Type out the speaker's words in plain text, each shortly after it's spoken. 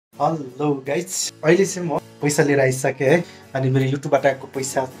Hello guys, अहिले चाहिँ म पैसा लिएर आइसकेँ है। अनि मेरो युट्युबबाट आएको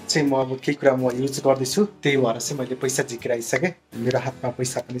पैसा चाहिँ म अब केही कुरा म युज गर्दैछु, त्यही भएर चाहिँ मैले पैसा झिकेर आइसकेँ। मेरो हातमा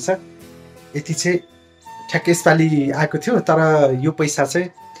पैसा पनि छ। यति चाहिँ ठ्याक्कै यसपालि आएको थियो, तर यो पैसा चाहिँ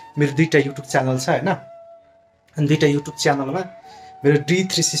मेरो दुईवटा युट्युब च्यानल छ होइन। अनि दुईवटा युट्युब च्यानलमा मेरो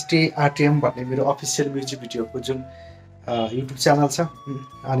D360 RTM भन्ने मेरो अफिसियल म्युजिक भिडियोको जुन युट्युब च्यानल छ,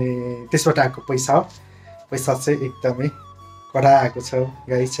 अनि त्यसबाट आएको पैसा हो। पैसा चाहिँ एकदमै कडा आएको छ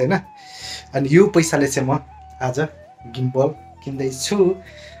गाइस होइन। अनि यो पैसाले चाहिँ म आज गिम्बल किन्दैछु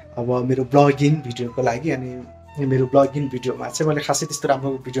अब मेरो ब्लगिङ भिडियोको लागि। अनि मेरो ब्लगिङ भिडियोमा चाहिँ मैले खासै त्यस्तो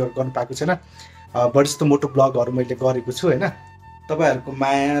राम्रो भिडियोहरू गर्नु पाएको छैन, बढी जस्तो मोटो ब्लगहरू मैले गरेको छु होइन। तपाईँहरूको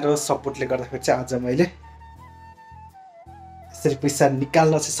माया र सपोर्टले गर्दाखेरि चाहिँ आज मैले यसरी पैसा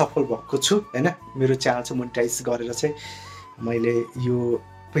निकाल्न चाहिँ सफल भएको छु होइन। मेरो च्यानल चाहिँ मोनिटाइज गरेर चाहिँ मैले यो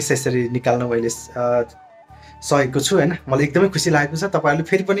पैसा यसरी निकाल्न मैले सकेको छु होइन। मलाई एकदमै खुसी लागेको छ। तपाईँहरूले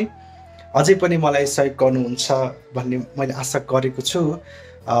फेरि पनि अझै पनि मलाई सहयोग गर्नुहुन्छ भन्ने मैले आशा गरेको छु।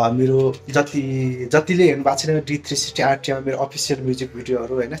 मेरो जतिले हेर्नु भएको छैन D360 RTM मेरो अफिसियल म्युजिक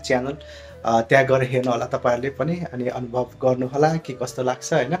भिडियोहरू होइन च्यानल, त्यहाँ गएर हेर्नु होला तपाईँहरूले पनि, अनि अनुभव गर्नु होला के कस्तो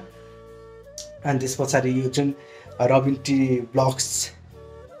लाग्छ होइन। अनि त्यस पछाडि यो जुन रबिन टी ब्लग्स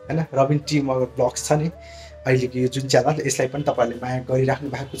होइन, रबिन टी मगर ब्लग्स छ नि अहिलेको यो जुन च्यानल, यसलाई पनि तपाईँहरूले माया गरिराख्नु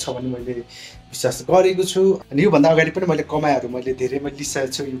भएको छ भन्ने मैले विश्वास गरेको छु। अनि योभन्दा अगाडि पनि मैले कमाइहरू मैले धेरै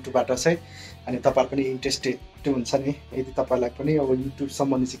लिइसकेको छु युट्युबबाट चाहिँ। अनि तपाईँहरू पनि इन्ट्रेस्टेड हुन्छ नि, यदि तपाईँलाई पनि अब युट्युब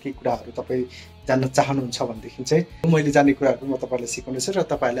सम्बन्धी चाहिँ केही कुराहरू तपाईँ जान्न चाहनुहुन्छ भनेदेखि चाहिँ मैले जान्ने कुराहरू म तपाईँलाई सिकाउनेछु र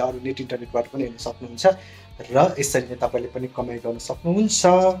तपाईँहरूले अरू नेट इन्टरनेटबाट पनि हेर्न सक्नुहुन्छ र यसरी नै तपाईँले पनि कमाइ गर्न सक्नुहुन्छ।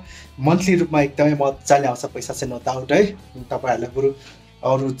 मन्थली रूपमा एकदमै मजाले आउँछ पैसा चाहिँ, नो डाउट है। तपाईँहरूलाई बरु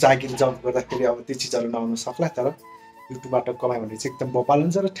अरू जागिर जब गर्दाखेरि अब त्यो चिजहरू नआउनु सक्ला, तर युट्युबबाट कमायो भने चाहिँ एकदम बबाल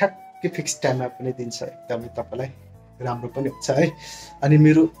हुन्छ र ठ्याक्कै फिक्स टाइममा पनि दिन्छ, एकदमै तपाईँलाई राम्रो पनि हुन्छ है। अनि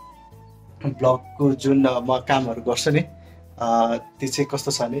मेरो ब्लगको जुन म कामहरू गर्छु नि त्यो चाहिँ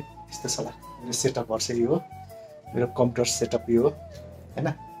कस्तो छ भने यस्तो छ ल। मेरो सेटअपहरू चाहिँ यो हो, मेरो कम्प्युटर सेटअप यो हो होइन।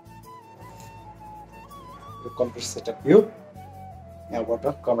 मेरो कम्प्युटर सेटअप यो,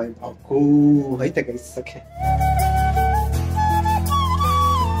 यहाँबाट कमाइ भएको है त गरिसकेँ।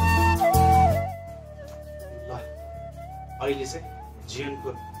 अहिले चाहिँ जीवनको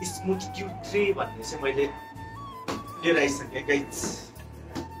स्मुथ Q3 भन्ने चाहिँ मैले लिएर आइसकेँ गाइज।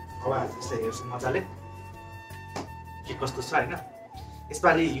 अब आज यसलाई हेर्छु मजाले के कस्तो छ होइन।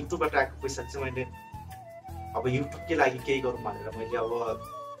 यसपालि युट्युबबाट आएको पैसा चाहिँ मैले अब युट्युबकै लागि केही गरौँ भनेर मैले अब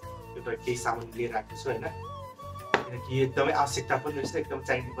एउटा केही सामान लिएर आएको छु होइन। किनकि एकदमै आवश्यकता पनि रहेछ, एकदम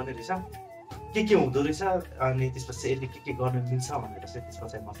चाहिने पनि रहेछ, के हुँदो रहेछ, अनि त्यसपछि यसले के गर्न मिल्छ भनेर चाहिँ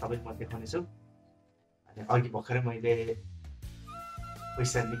त्यसपछि म सबैमा देखाउने छु। अनि अघि भर्खरै मैले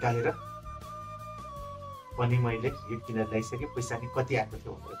पैसा निकालेर पनि मैले यो किनेर ल्याइसकेँ। पैसा नि कति आएको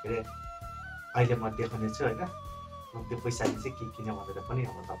थियो भनेर फेरि अहिले म देखाउने छु होइन। त्यो पैसाले चाहिँ के किन्यो भनेर पनि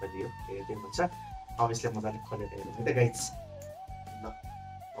अब तपाईँले यो हेरिदिनुहुन्छ। अब यसलाई मजाले खोलेर हेर्नु है त गाइज। ल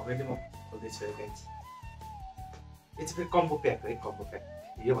अगाडि म खोल्दैछु है गाइज। यो चाहिँ फेरि कम्बो प्याक हो है, कम्बो प्याक।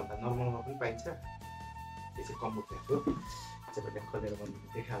 योभन्दा नर्मलमा पनि पाइन्छ, यो चाहिँ कम्बो प्याक हो। चाहिँ मैले खोलेर म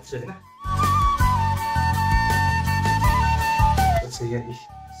देखाउँछु होइन। यही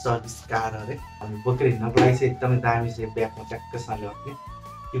सर्भिस कार अरे हामी बोकेर हिँड्नको लागि चाहिँ एकदमै दामी चाहिँ ब्यागमा ट्याक्कसँगले अट्ने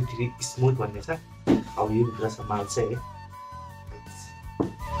Q3 स्मुथ भन्ने छ। अब यो भित्र छ माल चाहिँ है,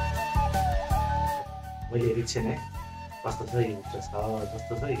 मैले हेरेको छैन है कस्तो छ यो भित्र छ,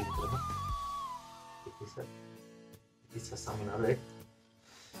 जस्तो छ यो भित्रमा यति छ सामानहरू है।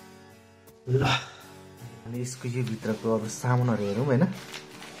 ल अनि यसको यो भित्रको अब सामानहरू हेरौँ होइन।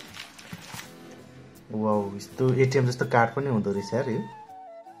 वाउ, यस्तो एटिएम जस्तो कार्ड पनि हुँदो रहेछ यार यो।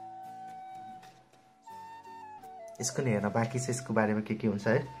 यसको नि हेर्न बाँकी छ, यसको बारेमा के हुन्छ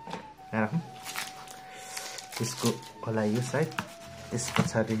है राखौँ। यसको होला यो सायद, त्यस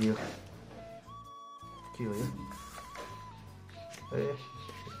पछाडि यो के हो यो, ए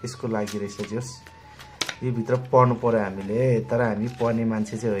यसको लागि रहेछ जोस्। यो भित्र पढ्नु पर्यो हामीले, तर हामी पढ्ने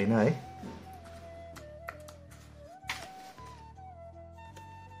मान्छे चाहिँ होइन है।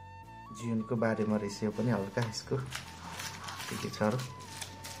 जीवनको बारेमा रहेछ यो पनि हल्का, यसको के छ र।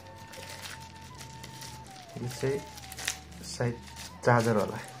 यो चाहिँ सायद चार्जर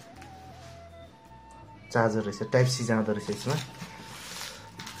होला, चार्जर रहेछ, टाइप सी जाँदो रहेछ यसमा।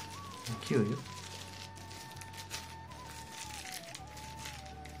 के हो यो,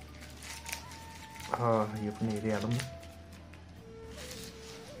 यो पनि हेरिहालौँ न।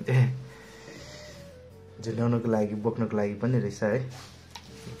 ए झुल्याउनुको लागि बोक्नुको लागि पनि रहेछ है,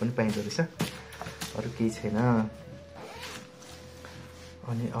 यो पनि पाइँदो रहेछ, अरू केही छैन।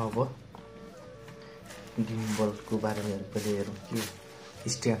 अनि अब गिम्बलको बारेमा पहिले हेरौँ के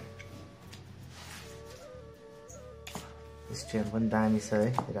स्ट्यान्ड पनि दामी छ है,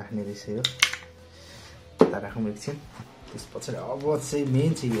 राख्ने रहेछ यो। राखौँ एकछिन। त्यस पछाडि अब चाहिँ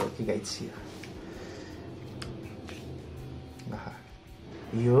मेन चाहिँ यो हो कि गाइस,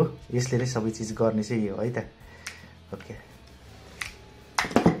 यो यसले नै सबै चिज गर्ने चाहिँ यो है त। ओके,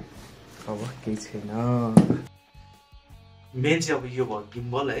 अब केही छैन। मेन चाहिँ अब यो भयो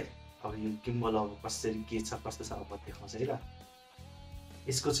गिम्बल है। अब यो गिम्बल अब कसरी के छ कस्तो छ अब देखाउँछ है ल।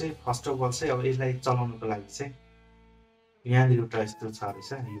 यसको चाहिँ फर्स्ट अफ अल चाहिँ अब यसलाई चलाउनुको लागि चाहिँ यहाँनिर एउटा यस्तो छ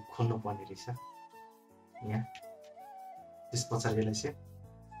रहेछ, यो खोल्नु पर्ने रहेछ यहाँ। त्यस पछाडि यसलाई चाहिँ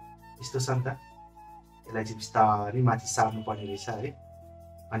यस्तो छ नि त, यसलाई चाहिँ बिस्तारै माथि सार्नु पर्ने रहेछ है।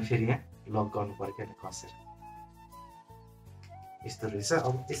 अनि फेरि यहाँ लक गर्नु पर्यो क्या कसेर, यस्तो रहेछ।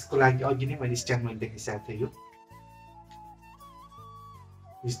 अब यसको लागि अघि नै मैले स्ट्यान्ड मैले देखाइसकेको थिएँ, यो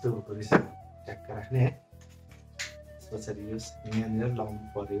यस्तो हुँदो रहेछ ट्याक्क राख्ने है। त्यस पछाडि यो यहाँनिर लाउनु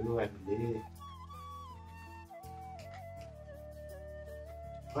पर्यो हामीले।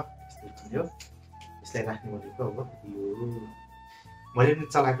 यो यसलाई राख्ने भनेको अब यो मैले पनि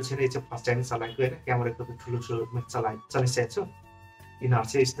चलाएको छैन, यो चाहिँ फर्स्ट टाइम चलाएको होइन। क्यामेराको त ठुलो मैले चलाइसकेको छु। यिनीहरू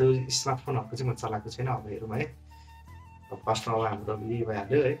चाहिँ यस्तो स्मार्टफोनहरूको चाहिँ म चलाएको छैन। अब हेरौँ है, फर्स्टमा अब हाम्रो यही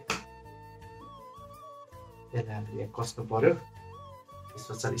भइहाल्यो है। यसलाई हामीले यहाँ कस्नु पर्यो। त्यस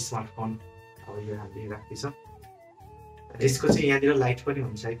पछाडि स्मार्टफोन अब यो हामीले राख्दैछौँ। यसको चाहिँ यहाँनिर लाइट पनि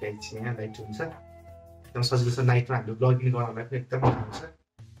हुन्छ है गाइस, यहाँ लाइट हुन्छ एकदम सजिलो छ। नाइटमा हामीले ब्लगिङ गर्नलाई पनि एकदम राम्रो हुन्छ।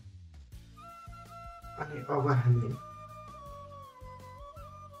 अनि अब हामी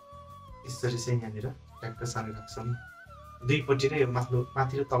यसरी चाहिँ यहाँनिर ट्याक्क सार्न राख्छौँ। दुईपट्टि नै यो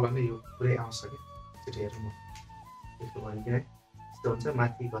माथि र तल नै यो पुरै आउँछ कि। यसरी हेरौँ म यस्तो गरिकन यस्तो हुन्छ,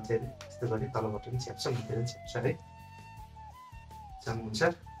 माथि घचेर यस्तो गरी तलबाट पनि छ्याप्छ, माथि पनि छ्याप्छ है। राम्रो हुन्छ।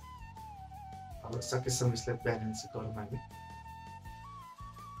 अब सकेसम्म यसलाई ब्यालेन्स गरौँ हामी।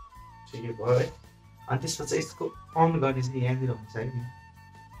 ठिकै भयो है। अनि त्यसपछि यसको अन गर्ने चाहिँ यहाँनिर हुन्छ है,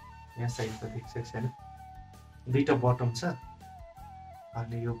 यहाँ साइडमा देख्छ छैन, दुईवटा बटम छ।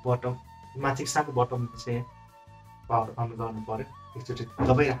 अनि यो बटम माथि सानो बटम चाहिँ पावर अन गर्नु पर्यो। एकचोटि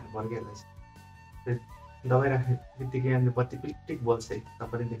दबाइराख्नु पर्यो क्या यसलाई चाहिँ। दबाइराख्ने बित्तिकै यहाँनिर बत्ती पिलिक बल्छ है,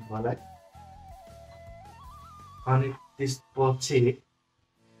 तपाईँले देख्नु होला है। अनि त्यसपछि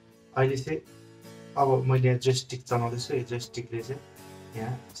अहिले चाहिँ अब मैले यहाँ जोयस्टिक चलाउँदैछु। यो जोयस्टिकले चाहिँ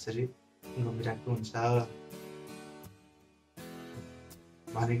यहाँ यसरी घुमिरहेको हुन्छ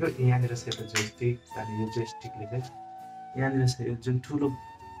भनेको। यहाँनिर चाहिँ एउटा जोयस्टिक, अनि यो जोयस्टिकले चाहिँ यहाँनिर चाहिँ यो जुन ठुलो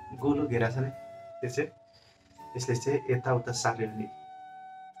गोलो घेरा छ नि, त्यो चाहिँ यसले चाहिँ यताउता सार्यो भने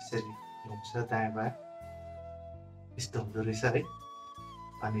यसरी घुम्छ दायाँ बायाँ, यस्तो हुँदो रहेछ है।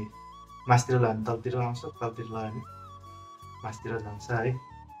 अनि मासतिर लगायो भने तलतिर आउँछ, तलतिर लगायो भने मासतिर जान्छ है।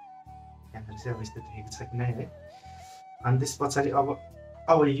 यहाँनिर चाहिँ अब यस्तो देखेको छ कि नै है। अनि त्यस पछाडि अब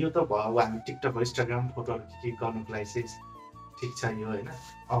यो त भयो अब हामी टिकटक इन्स्टाग्राम फोटोहरू के गर्नुको लागि चाहिँ ठिक छ यो होइन।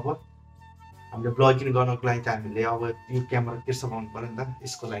 अब हामीले ब्लगिङ गर्नको लागि त हामीले अब यो क्यामेरा तेर्सो बनाउनु पर्यो नि त।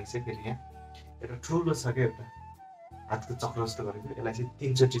 यसको लागि चाहिँ फेरि यहाँ एउटा ठुलो छ क्या, एउटा हातको चक्र जस्तो गरेको। यसलाई चाहिँ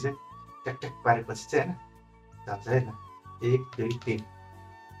 3 चोटि चाहिँ ट्याक ट्याक पारेपछि चाहिँ होइन जान्छ होइन। 1 2 3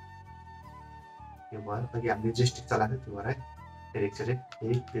 यो भयो। अघि हामीले जोयस्टिक चलाएको थियो त्यो भएर है। फेरि एकचोटि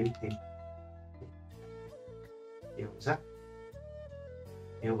 1 2 3 यो हुन्छ।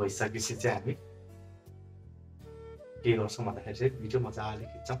 यो भइसकेपछि चाहिँ हामी के गर्छौँ भन्दाखेरि चाहिँ भिडियो मजाले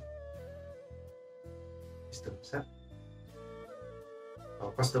खिच्छौँ। यस्तो हुन्छ। अब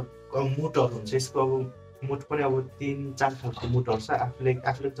कस्तो मुटहरू हुन्छ यसको। अब मुट पनि अब 3-4 खालको मुटहरू छ।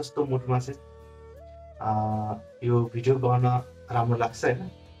 आफूले जस्तो मुटमा चाहिँ यो भिडियो गर्न राम्रो लाग्छ होइन,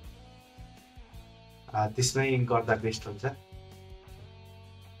 त्यसमै गर्दा बेस्ट हुन्छ।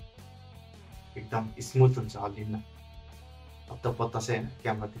 एकदम स्मुथ हुन्छ, हल्लिन्न। हत्तपत्त चाहिँ होइन,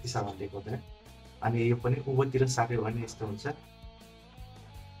 क्यामेरा त्यति साह्रो हल्लिएको हुँदैन। अनि यो पनि उँभोतिर सार्यो भने यस्तो हुन्छ,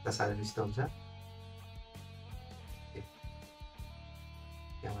 यता सार्यो भने यस्तो हुन्छ।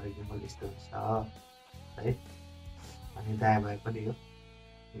 क्यामेरा गिम्बल यस्तो हुन्छ है। अनि दायाँ बायाँ पनि यो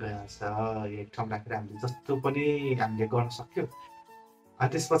गइहाल्छ। यो एक ठाउँ राखेर हामीले जस्तो पनि हामीले गर्न सक्यो। अनि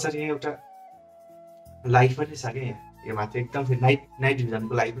त्यस पछाडि यहाँ एउटा लाइट पनि छ क्या यहाँ। यो माथि एकदम फेरि नाइट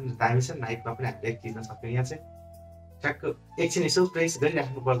भिजनको लागि पनि दामी छ। नाइटमा पनि हामीले खिच्न सक्यो। यहाँ चाहिँ ट्याक्क एकछिन यसो प्रेस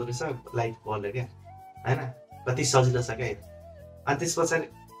गरिराख्नु पर्दो रहेछ लाइट बल्यो क्या होइन। कति सजिलो छ क्या यो। अनि त्यस पछाडि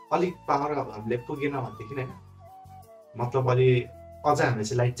अलिक पावर हामीले पुगेन भनेदेखि होइन, मतलब अलि अझ हामीले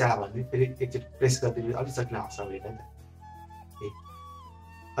चाहिँ लाइट चाह्यो भने फेरि एकचोटि प्रेस गरिदियो अलिक सजिलो आउँछ अब हेर्दा त।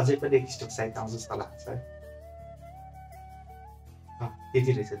 अझै पनि एक स्टक साइड आउँछ जस्तो लाग्छ है।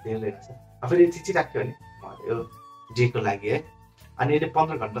 यति रहेछ, धेरै रहेछ। फेरि यति राख्यो भने यो डेको लागि है। अनि यसले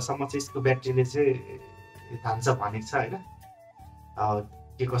 15 घन्टासम्म चाहिँ यसको ब्याट्रीले चाहिँ थाम्छ भनेको छ होइन।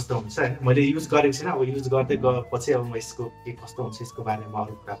 के कस्तो हुन्छ हैन मैले युज गरेको छैन अब युज गर्दै गएपछि अब म यसको के कस्तो हुन्छ यसको बारेमा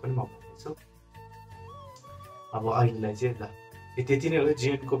अरु कुरा पनि म भन्छु अब अहिलेलाई चाहिँ ल त्यति नै हो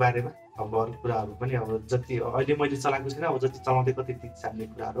जीवनको बारेमा अब अरु कुराहरु पनि अब जति अहिले मैले चलाएको छैन अब जति चलाउँदै कति जान्ने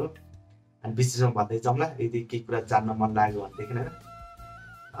कुराहरु अनि विशेषमा भन्दै जाउँला यदि केही कुरा जान्न मन लाग्यो भनेदेखि हैन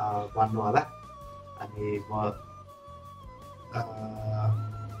भन्नु होला अनि म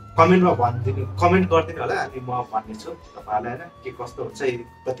कमेन्टमा भनिदिनु कमेन्ट गरिदिनु होला अनि म भन्नेछु तपाईहरुलाई हैन के कस्तो हुन्छ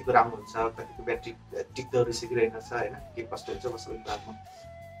कतिको राम्रो हुन्छ कतिको ब्याट्री टिक्दो रहेछ कि रहेन छ हैन के कस्तो हुन्छ म सबै कुरा म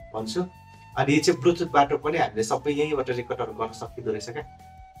भन्छु अनि यो चाहिँ ब्लुटुथबाट पनि हामीले सबै यहीँबाट रेकर्डहरु गर्न सकिदो रहेछ के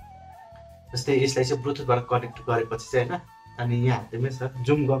जस्तै यसलाई चाहिँ ब्लुटुथबाट कनेक्ट गरेपछि चाहिँ हैन अनि यहाँ हातैमै छ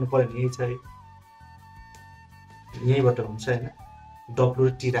जुम गर्नु पर्यो नि यही छ है यहीँबाट हुन्छ हैन डब्लु र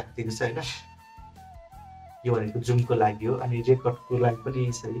टी राखिदिएको छ हैन यो भनेको जुमको लागि हो अनि रेकर्डको लागि पनि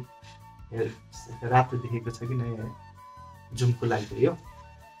यही छ है रातो देखेको छ कि नै जुमको लागि हो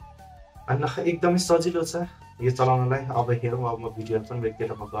अनि एकदमै सजिलो छ यो चलाउनलाई अब हेरौँ अब म भिडियोहरु पनि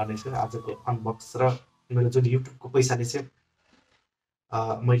व्यक्तिगत म गर्नेछु आजको अनबक्स र मेरो जुन युट्युबको पैसाले चाहिँ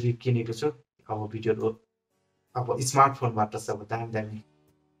मैले किनेको छु अब भिडियोहरु अब स्मार्टफोनबाट चाहिँ अब दामी दामी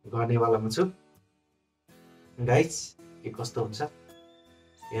गर्नेवालामा छु गाइज के कस्तो हुन्छ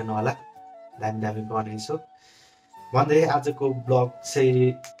हेर्नु होला दामी दामी गर्नेछु भन्दै आजको ब्लग चाहिँ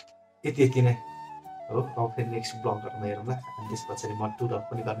यति नै हो अब फेरि नेक्स्ट ब्लगहरुमा हेरौँला अनि त्यसपछि म टुरहरु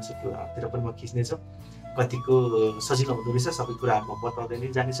पनि गर्नेछु टुरहरुतिर पनि म खिच्नेछु कतिको सजिलो हुँदो रहेछ सबै कुराहरु म बताउँदै नै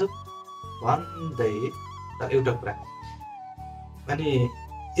जानेछु भन्दै तर एउटा कुरा अनि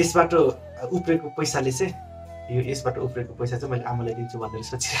यसबाट उब्रेको पैसाले चाहिँ यसबाट उब्रेको पैसा चाहिँ मैले आमालाई दिन्छु भनेर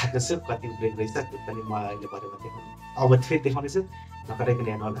सोचिरहेको छु कति उब्रेको रहेछ त्यो पनि म अहिले भरेमा देखाउने अब फेरि देखाउनेछु नकराइकन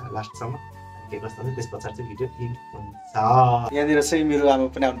हेर्नु होला लास्टसम्म के कस्तो हुन्छ त्यसपछि चाहिँ भिडियो इन हुन्छ यहाँनिर चाहिँ मेरो आमा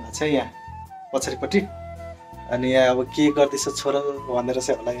पनि आउनु भएको छ यहाँ पछाडिपट्टि अनि यहाँ अब के गर्दैछ छोरा भनेर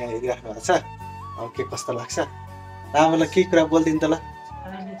चाहिँ होला यहाँ हेरिराख्नु भएको छ अब के कस्तो लाग्छ आमालाई केही कुरा बोलिदिनु त ल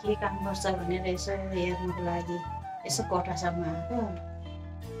के काम गर्छ भनेर यसो हेर्नुको लागि यसो कोठासम्म आएको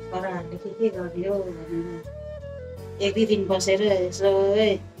छोराहरूले के गरिदियो भनेर एक दुई दिन बसेर यसो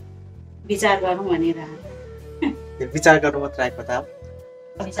विचार गरौँ भनेर विचार गर्नु मात्र आएको त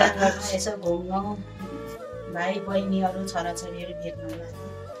विचार गर्नु यसो घुम्नु भाइ बहिनीहरू छोराछोरीहरू भेट्नु लागि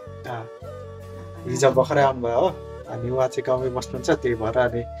हिजो भर्खरै आउनुभयो हो अनि उहाँ चाहिँ गाउँमै बस्नुहुन्छ त्यही भएर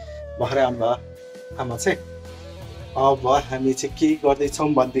अनि भर्खरै आउनुभयो आमा चाहिँ अब हामी चाहिँ के गर्दैछौँ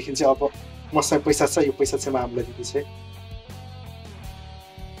भनेदेखि चाहिँ अब मसँग पैसा छ यो पैसा चाहिँ म आमालाई दिँदैछु है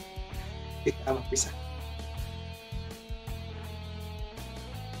आमा पैसा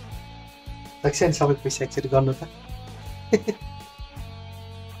सक्छ नि सबै पैसा एकचोटि गर्नु त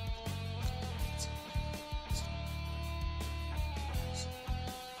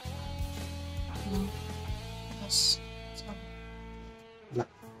ल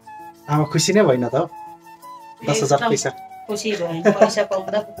आमा खुसी नै भएन त 10,000 पैसा खुसी भयो पैसा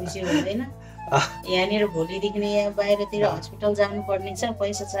पाउँदा खुसी हुँदैन यहाँनिर भोलिदेखि यहाँ बाहिरतिर हस्पिटल जानुपर्ने छ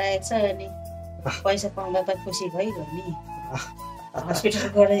पैसा चाहिएको छ अनि पैसा पाउँदा त खुसी भइगयो नि हस्पिटल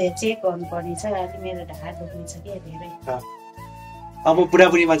गएर चेक गर्नुपर्ने छ अनि मेरो ढाड दुख्ने छ के धेरै अब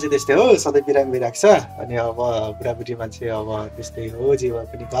बुढाबुढी मान्छे त्यस्तै हो सधैँ बिरामी भइरहेको छ अनि अब बुढाबुढी मान्छे अब त्यस्तै हो जीवन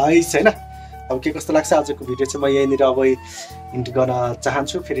पनि गाइस हैन अब के कस्तो लाग्छ आजको भिडियो चाहिँ म यहीँनिर अब इन्ड गर्न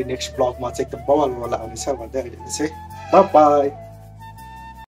चाहन्छु फेरि नेक्स्ट ब्लगमा चाहिँ एकदम बवाल आउनेछ भन्दै अहिले चाहिँ बाइ बाइ